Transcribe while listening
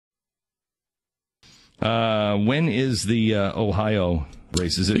When is the Ohio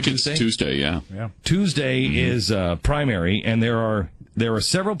race? Is it Tuesday? It's Tuesday, yeah. Tuesday is primary, and there are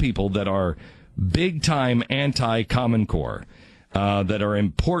several people that are big-time anti-Common Core that are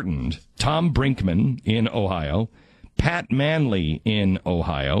important. Tom Brinkman in Ohio, Pat Manley in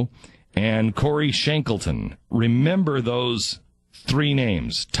Ohio, and Corey Shankleton. Remember those three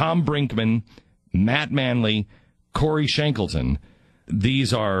names: Tom Brinkman, Matt Manley, Corey Shankleton.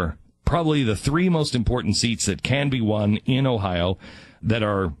 These are probably the three most important seats that can be won in Ohio that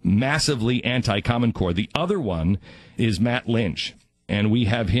are massively anti-Common Core. The other one is Matt Lynch, and we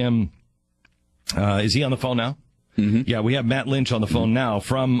have him. Is he on the phone now? Mm-hmm. Yeah, we have Matt Lynch on the phone now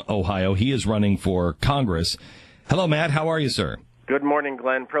from Ohio. He is running for Congress. Hello, Matt. How are you, sir? Good morning,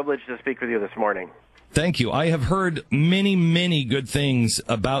 Glenn. Privileged to speak with you this morning. Thank you. I have heard many, many good things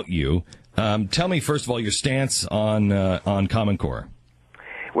about you. Tell me, first of all, your stance on Common Core.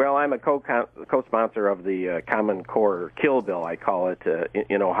 Well, I'm a co-sponsor of the Common Core Kill Bill, I call it,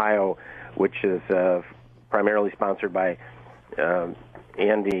 in Ohio, which is primarily sponsored by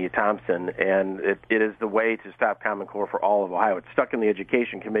Andy Thompson, and it is the way to stop Common Core for all of Ohio. It's stuck in the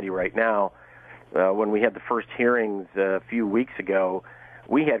Education Committee right now. When we had the first hearings a few weeks ago,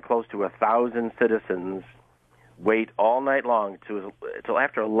 we had close to 1,000 citizens wait all night long till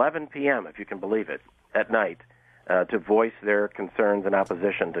after 11 p.m., if you can believe it, at night, to voice their concerns and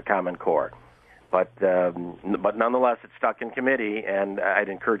opposition to Common Core. But nonetheless, it's stuck in committee, and I'd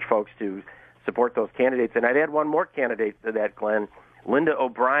encourage folks to support those candidates. And I'd add one more candidate to that, Glenn. Linda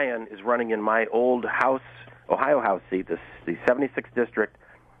O'Brien is running in my old Ohio House seat, the 76th district.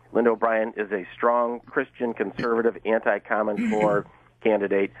 Linda O'Brien is a strong Christian conservative anti-Common Core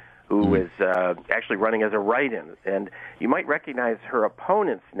candidate who is actually running as a write-in. And you might recognize her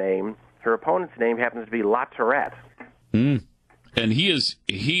opponent's name. Her opponent's name happens to be La Tourette. Mm. And he is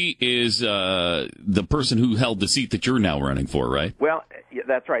the person who held the seat that you're now running for, right? Well, yeah,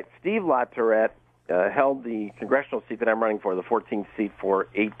 that's right. Steve La Tourette held the congressional seat that I'm running for, the 14th seat, for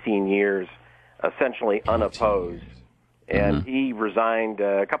 18 years, essentially unopposed. And he resigned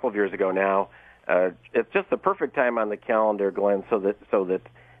a couple of years ago now. It's just the perfect time on the calendar, Glenn, so that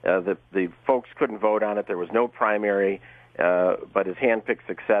the folks couldn't vote on it. There was no primary, but his hand-picked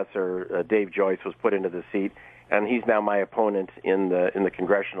successor, Dave Joyce, was put into the seat, and he's now my opponent in the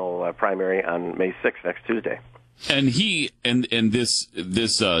congressional primary on May 6th, next Tuesday. And this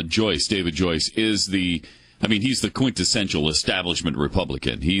Joyce, David Joyce, he's the quintessential establishment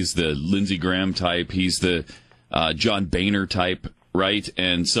Republican. He's the Lindsey Graham type. He's the John Boehner type, right?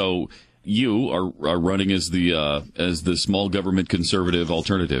 And so you are running as the small government conservative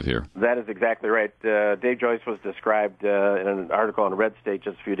alternative here. That is exactly right. Dave Joyce was described in an article on Red State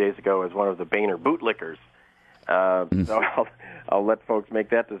just a few days ago as one of the Boehner bootlickers. So I'll let folks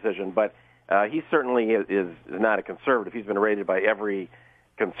make that decision. But he certainly is not a conservative. He's been rated by every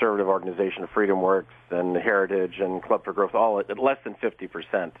conservative organization, Freedom Works and Heritage and Club for Growth, all at less than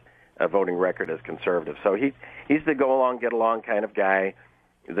 50% voting record as conservative. So he's the go along, get along kind of guy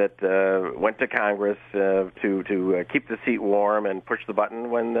that went to Congress to keep the seat warm and push the button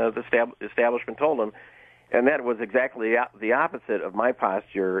when the establishment told him. And that was exactly the opposite of my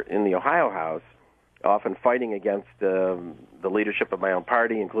posture in the Ohio House, often fighting against the leadership of my own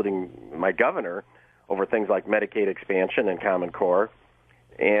party, including my governor, over things like Medicaid expansion and Common Core.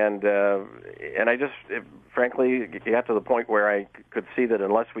 And I just, frankly, got to the point where I could see that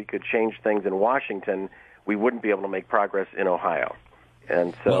unless we could change things in Washington, we wouldn't be able to make progress in Ohio.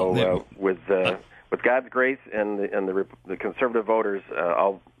 And so, with God's grace and the conservative voters,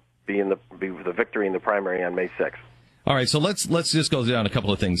 I'll be with the victory in the primary on May 6th. All right, so let's just go down a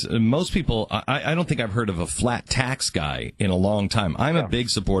couple of things. Most people, I don't think I've heard of a flat tax guy in a long time. I'm a big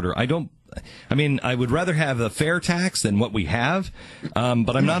supporter. I would rather have a fair tax than what we have,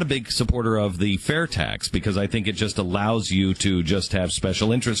 but I'm not a big supporter of the fair tax because I think it just allows you to just have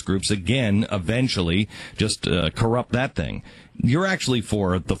special interest groups again, eventually, just corrupt that thing. You're actually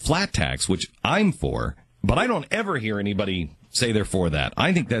for the flat tax, which I'm for, but I don't ever hear anybody say they're for that.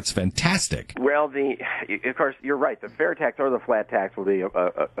 I think that's fantastic. Well, of course, you're right. The fair tax or the flat tax will be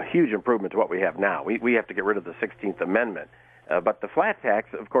a huge improvement to what we have now. We have to get rid of the 16th Amendment. But the flat tax,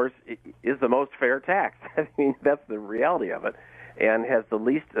 of course, is the most fair tax. I mean, that's the reality of it, and has the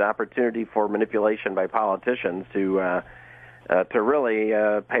least opportunity for manipulation by politicians to really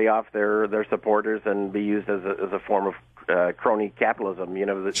pay off their supporters and be used as a form of crony capitalism. You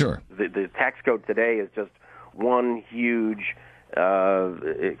know, the tax code today is just one huge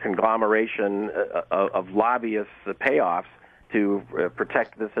conglomeration of lobbyists' payoffs to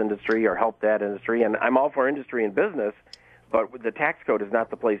protect this industry or help that industry. And I'm all for industry and business, But the tax code is not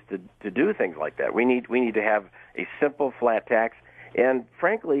the place to do things like that. We need to have a simple, flat tax. And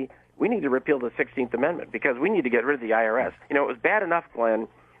frankly, we need to repeal the 16th Amendment because we need to get rid of the IRS. You know, it was bad enough, Glenn,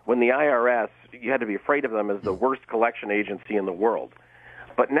 when the IRS, you had to be afraid of them as the worst collection agency in the world.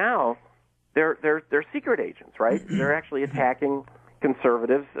 But now they're secret agents, right? They're actually attacking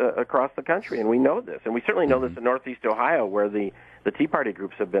conservatives across the country, and we know this. And we certainly know this in Northeast Ohio, where the Tea Party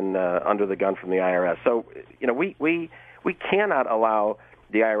groups have been under the gun from the IRS. So, you know, we cannot allow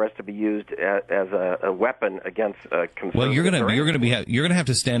the IRS to be used as a weapon against conservatives. Well, you're gonna have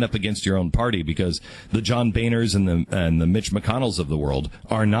to stand up against your own party because the John Boehners and the Mitch McConnells of the world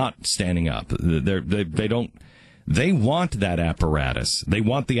are not standing up. They want that apparatus. They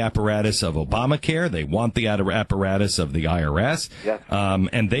want the apparatus of Obamacare. They want the apparatus of the IRS. Yes.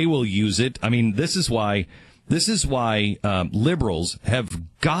 And they will use it. I mean, this is why liberals have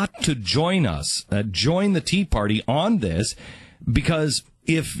got to join us, join the Tea Party on this, because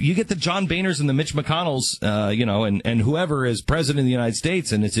if you get the John Boehners and the Mitch McConnells, and whoever is president of the United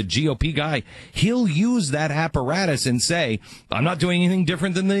States, and it's a GOP guy, he'll use that apparatus and say, "I'm not doing anything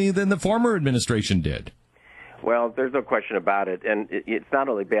different than the former administration did." Well, there's no question about it, and it's not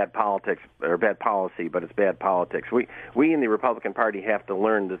only bad politics or bad policy, but it's bad politics. We in the Republican Party have to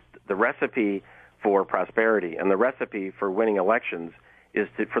learn the recipe for prosperity, and the recipe for winning elections is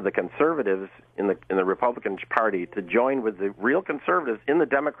for the conservatives in the Republican Party to join with the real conservatives in the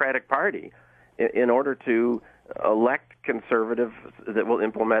Democratic Party in order to elect conservatives that will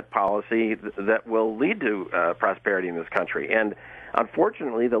implement policy that will lead to prosperity in this country. And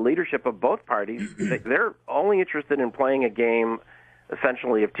unfortunately, the leadership of both parties, they're only interested in playing a game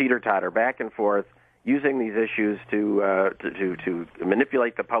essentially of teeter-totter, back and forth, using these issues to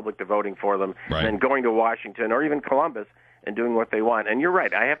manipulate the public to voting for them, right, and then going to Washington or even Columbus and doing what they want. And you're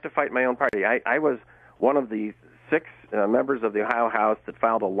right, I have to fight my own party. I was one of the 6 members of the Ohio House that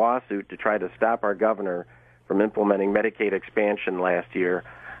filed a lawsuit to try to stop our governor from implementing Medicaid expansion last year,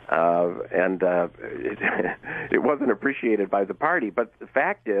 and it wasn't appreciated by the party. But the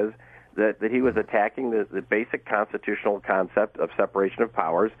fact is that he was attacking the basic constitutional concept of separation of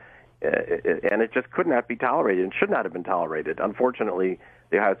powers, and it just could not be tolerated and should not have been tolerated. Unfortunately,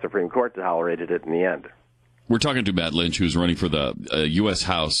 the Ohio Supreme Court tolerated it in the end. We're talking to Matt Lynch, who's running for the U.S.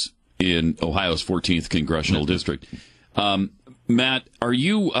 House in Ohio's 14th Congressional District. Matt, are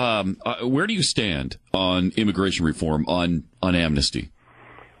you where do you stand on immigration reform, on amnesty?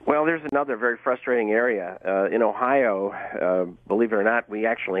 Well, there's another very frustrating area. In Ohio, believe it or not, we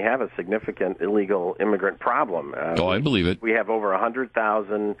actually have a significant illegal immigrant problem. I believe it. We have over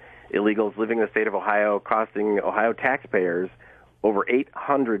 100,000 illegals living in the state of Ohio, costing Ohio taxpayers over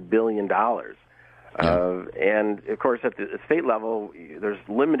 $800 billion. And, of course, at the state level, there's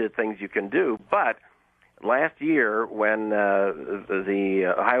limited things you can do. But last year, when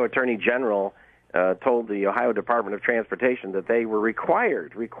the Ohio Attorney General told the Ohio Department of Transportation that they were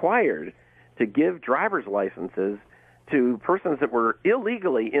required to give driver's licenses to persons that were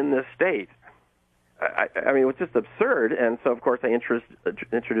illegally in this state, I mean, it was just absurd. And so, of course, I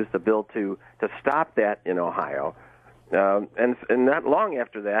introduced a bill to stop that in Ohio. And not long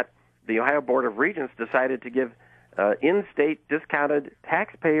after that, the Ohio Board of Regents decided to give in-state discounted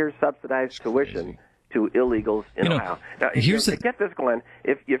taxpayer-subsidized tuition to illegals in Ohio. Now, get this, Glenn.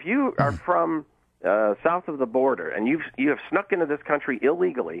 If you are from south of the border and you have snuck into this country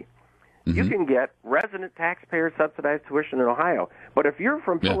illegally, you can get resident taxpayer-subsidized tuition in Ohio. But if you're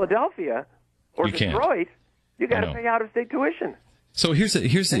from Philadelphia or Detroit, you got to pay out-of-state tuition. So here's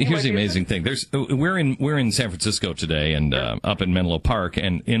the amazing thing. We're in San Francisco today and up in Menlo Park,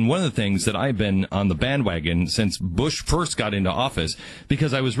 and one of the things that I've been on the bandwagon since Bush first got into office,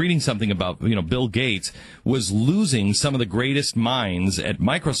 because I was reading something about Bill Gates was losing some of the greatest minds at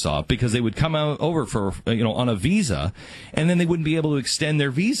Microsoft because they would come over for on a visa, and then they wouldn't be able to extend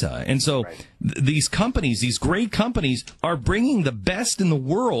their visa, and so. Right. These companies, these great companies, are bringing the best in the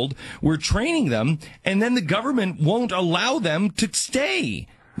world. We're training them, and then the government won't allow them to stay.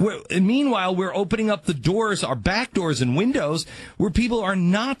 Meanwhile, we're opening up the doors, our back doors and windows, where people are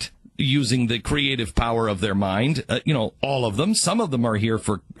not using the creative power of their mind. All of them. Some of them are here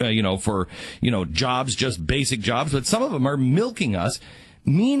for jobs, just basic jobs, but some of them are milking us.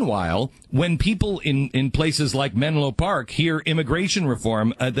 Meanwhile, when people in places like Menlo Park hear immigration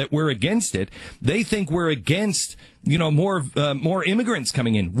reform, that we're against it, they think we're against, more immigrants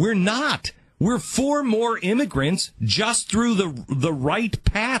coming in. We're not. We're for more immigrants just through the right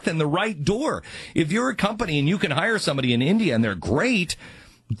path and the right door. If you're a company and you can hire somebody in India and they're great,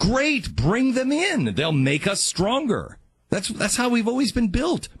 bring them in. They'll make us stronger. That's how we've always been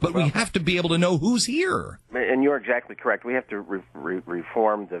built. But we have to be able to know who's here. And you're exactly correct. We have to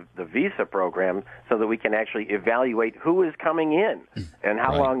reform the visa program so that we can actually evaluate who is coming in and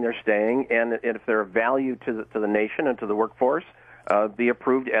how long they're staying, and if they're of value to the nation and to the workforce, be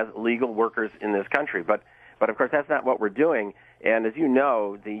approved as legal workers in this country. But of course, that's not what we're doing. And as you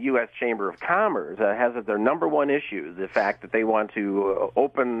know, the U.S. Chamber of Commerce has as their number one issue the fact that they want to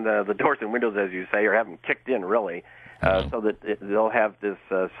open the doors and windows, as you say, or have them kicked in, really, so that they'll have this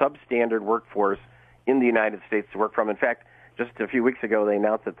substandard workforce in the United States to work from. In fact, just a few weeks ago, they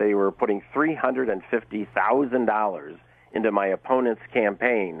announced that they were putting $350,000 into my opponent's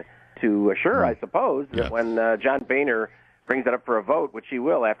campaign to assure, I suppose, that when John Boehner brings it up for a vote, which he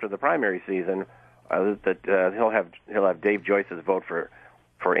will after the primary season, that he'll have Dave Joyce's vote for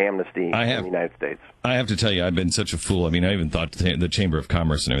amnesty in the United States. I have to tell you, I've been such a fool. I mean, I even thought the Chamber of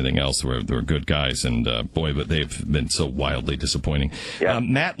Commerce and everything else were good guys, and boy, but they've been so wildly disappointing. Yeah.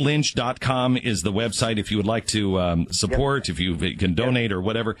 MattLynch.com is the website if you would like to support, if you can donate or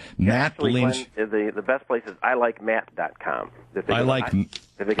whatever. Matt Lynch. The best place is ILikeMatt.com.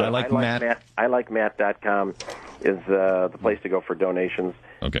 ILikeMatt.com is the place to go for donations.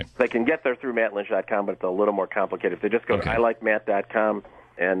 Okay. They can get there through MattLynch.com, but it's a little more complicated. If they just go to ILikeMatt.com,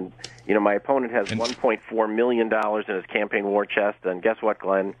 and my opponent has $1.4 million in his campaign war chest, and guess what,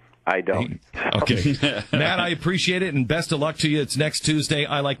 Glenn? I don't. Okay. Matt, I appreciate it, and best of luck to you. It's next Tuesday,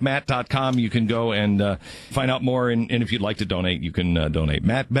 ILikeMatt.com. You can go and find out more, and if you'd like to donate, you can donate.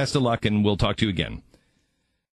 Matt, best of luck, and we'll talk to you again.